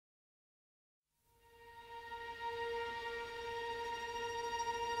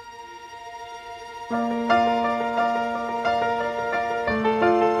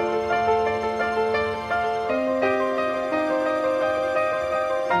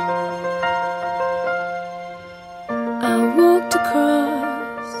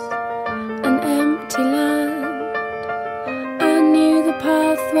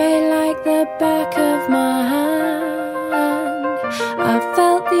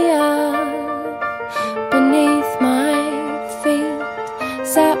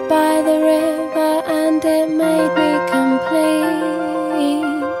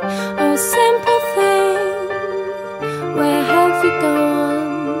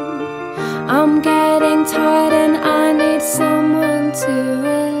I'm getting tired and I need someone to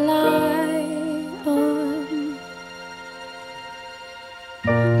rely on.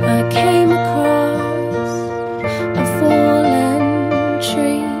 I came across a fallen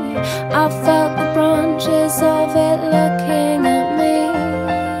tree. I felt the branches of it looking at me.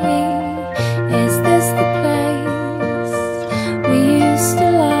 Is this the place we used to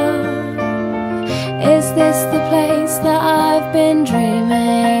love? Is this the place that I've been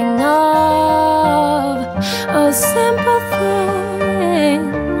dreaming of? Oh, simple thing,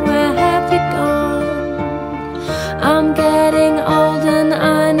 where have you gone? I'm getting old and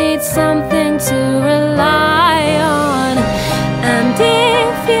I need something to rely on. And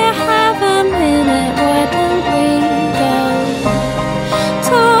if you have a minute, why don't we go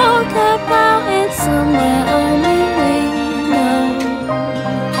talk about it somewhere only we know?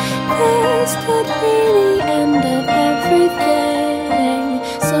 This could be the end of everything,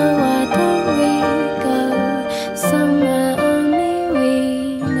 so why don't we go somewhere only we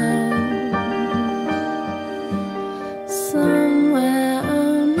know? Somewhere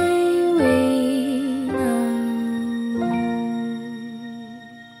only we know.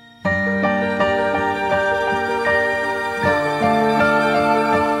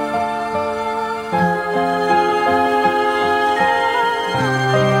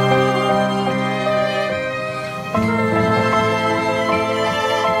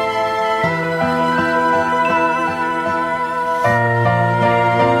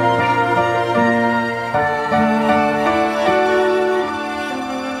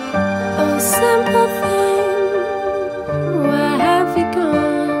 Oh, simple thing, where have you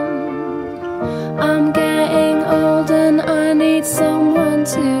gone? I'm getting old and I need someone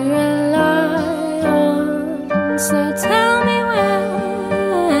to rely on. So tell me when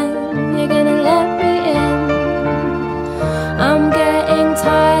you're gonna let me in. I'm getting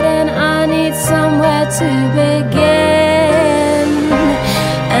tired and I need somewhere to be.